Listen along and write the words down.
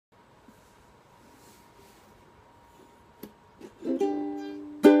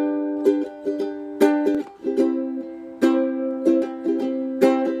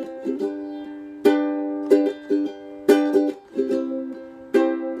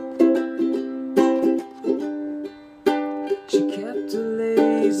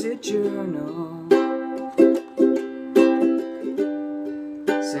lazyJournal.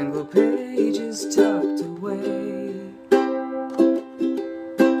 Single pages tucked away.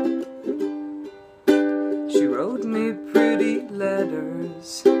 She wrote me pretty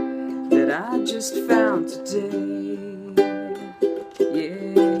letters that I just found today. Yeah.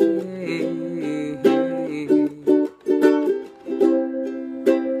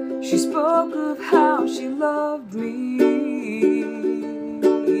 She spoke of how she loved me,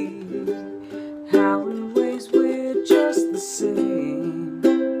 how in ways we're just the same.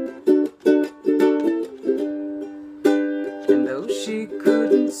 And though she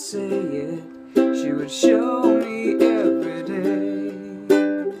couldn't say it, she would show me every day.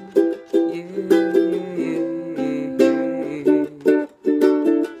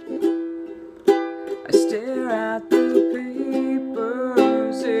 I stare at the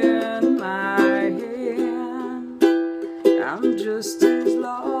papers in my hand. I'm just as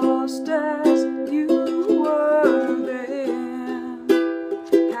lost as you were then.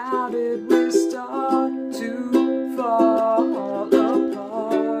 How did we start to fall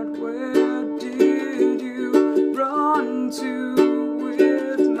apart? Where did you run to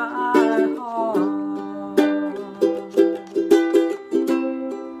with my heart?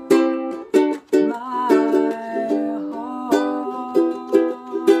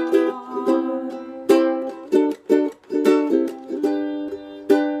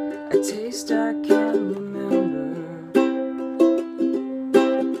 A taste I can't remember,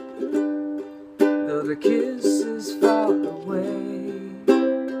 though the kiss is far away.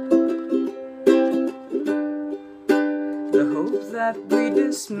 The hope that we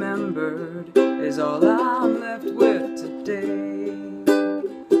dismembered is all I'm left with today.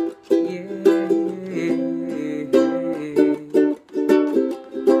 Yeah.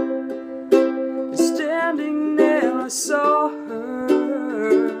 Standing there I saw her,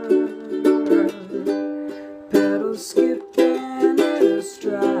 petals skipping in a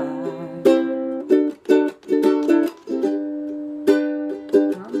stride,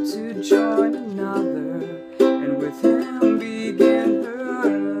 come to join another, and with him begin her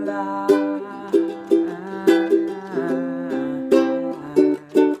life.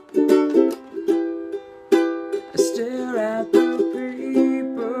 I stare at the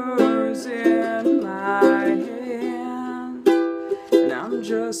papers in my hand, and I'm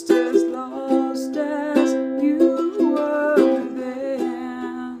just as lost as you were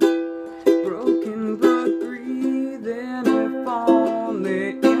then. Broken but breathing, if only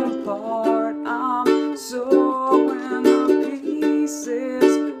in part. I'm sewing the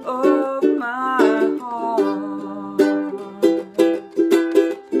pieces of my heart.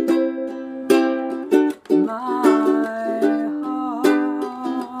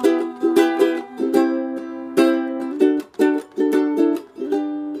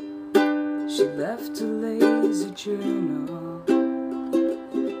 She left a lazyJournal,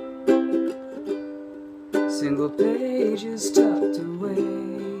 single pages tucked away.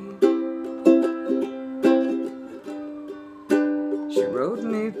 She wrote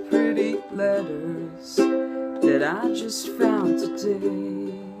me pretty letters that I just found today.